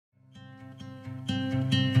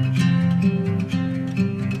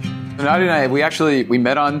Nadia and I, we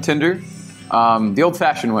met on Tinder, the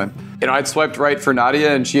old-fashioned one. You know, I'd swiped right for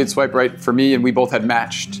Nadia and she had swiped right for me and we both had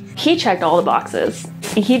matched. He checked all the boxes.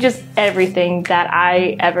 He just, everything that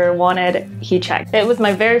I ever wanted, he checked. It was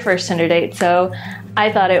my very first Tinder date, so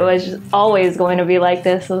I thought it was always going to be like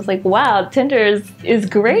this. I was like, wow, Tinder is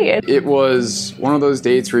great. It was one of those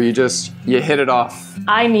dates where you hit it off.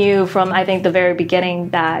 I knew from, I think, the very beginning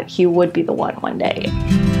that he would be the one day.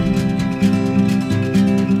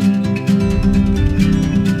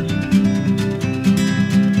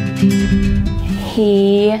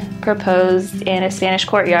 He proposed in a Spanish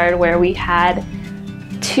courtyard where we had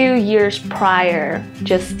 2 years prior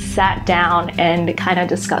just sat down and kind of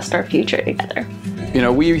discussed our future together. You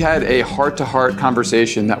know, we had a heart-to-heart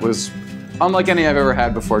conversation that was unlike any I've ever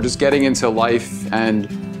had before, just getting into life and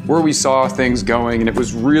where we saw things going, and it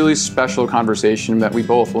was really special conversation that we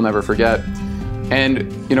both will never forget.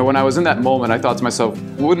 And, you know, when I was in that moment, I thought to myself,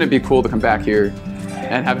 wouldn't it be cool to come back here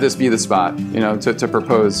and have this be the spot, you know, to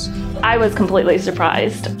propose? I was completely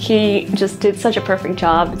surprised. He just did such a perfect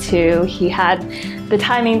job too. He had the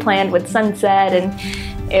timing planned with sunset and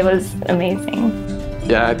it was amazing.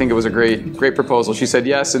 Yeah, I think it was a great proposal. She said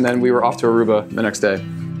yes, and then we were off to Aruba the next day.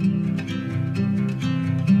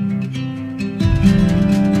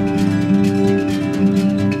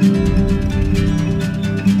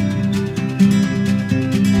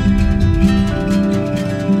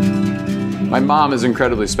 My mom is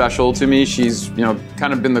incredibly special to me. She's, you know,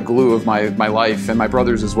 kind of been the glue of my life, and my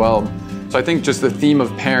brothers as well. So I think just the theme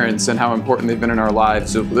of parents and how important they've been in our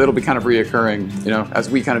lives, it'll be kind of reoccurring, you know, as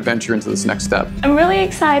we kind of venture into this next step. I'm really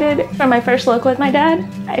excited for my first look with my dad.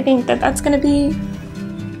 I think that that's going to be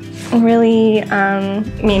really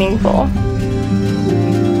meaningful.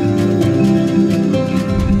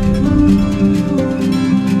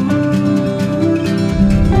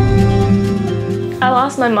 I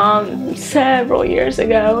lost my mom several years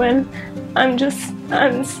ago, and I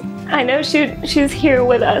know she's here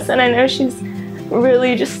with us, and I know she's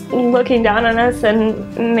really just looking down on us and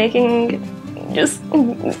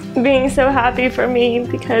being so happy for me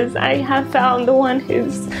because I have found the one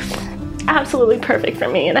who's absolutely perfect for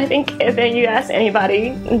me. And I think if you ask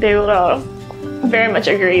anybody, they will all very much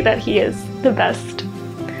agree that he is the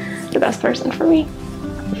best person for me.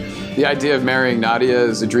 The idea of marrying Nadia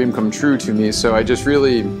is a dream come true to me, so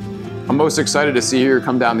I'm most excited to see her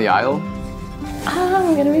come down the aisle.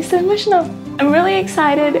 I'm gonna be so emotional. I'm really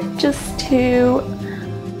excited just to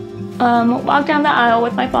walk down the aisle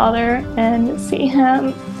with my father and see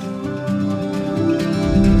him.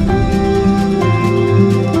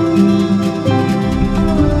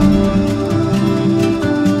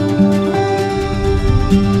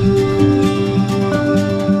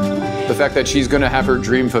 The fact that she's going to have her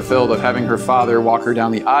dream fulfilled of having her father walk her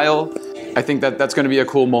down the aisle, I think that's going to be a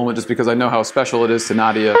cool moment just because I know how special it is to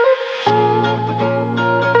Nadia.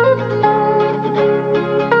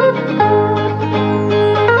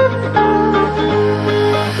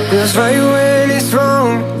 Feels right when it's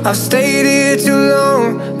wrong. I've stayed here too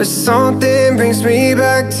long, but something brings me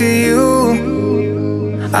back to you.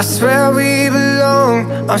 I swear we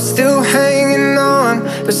belong. I'm still hanging on,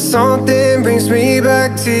 but something brings me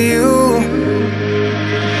back to you.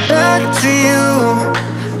 Back to you,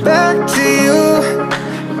 back to you,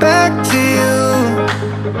 back to you,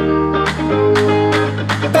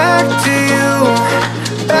 back to you,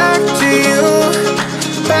 back to you,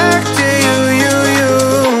 back to you, you.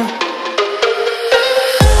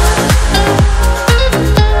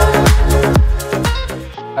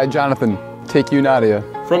 I, Jonathan, take you, Nadia.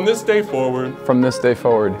 From this day forward. From this day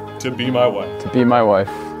forward. To be my wife. To be my wife.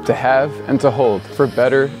 To have and to hold, for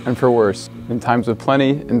better and for worse, in times of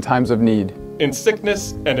plenty, in times of need. In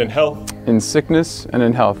sickness and in health. In sickness and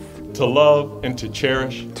in health. To love and to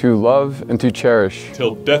cherish. To love and to cherish.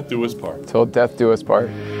 Till death do us part. Till death do us part.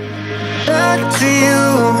 Back to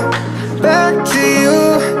you, back to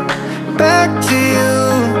you, back to you.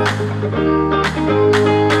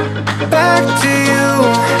 Back to you,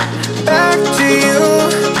 back to you,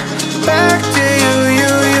 back to you,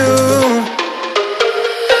 you.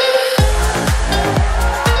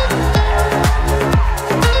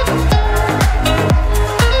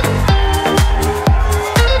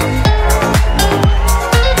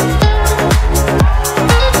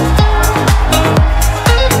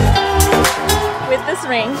 With this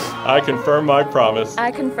ring, I confirm my promise.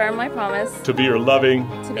 I confirm my promise to be your loving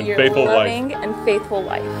and faithful wife. and faithful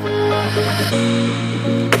wife.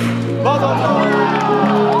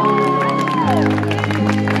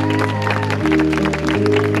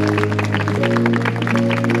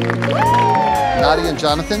 Nadia and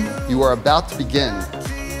Jonathan, you are about to begin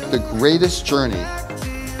the greatest journey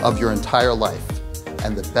of your entire life.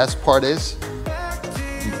 And the best part is,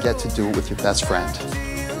 you get to do it with your best friend.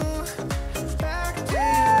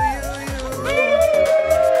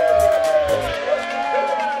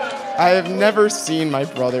 I have never seen my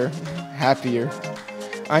brother happier.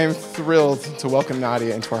 I am thrilled to welcome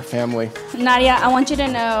Nadia into our family. Nadia, I want you to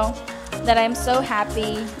know that I'm so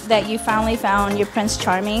happy that you finally found your Prince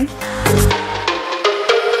Charming.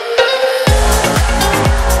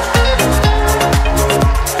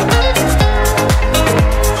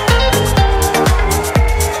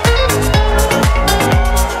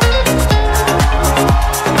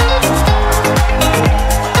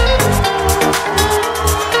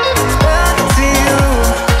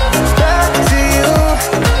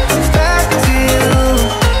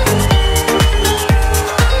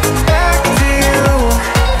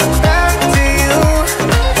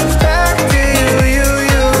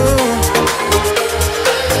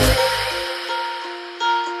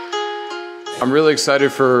 I'm really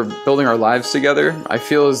excited for building our lives together. I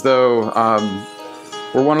feel as though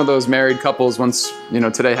we're one of those married couples once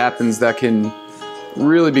today happens that can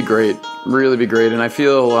really be great, and I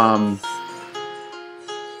feel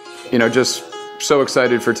just so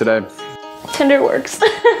excited for today. Tinder works.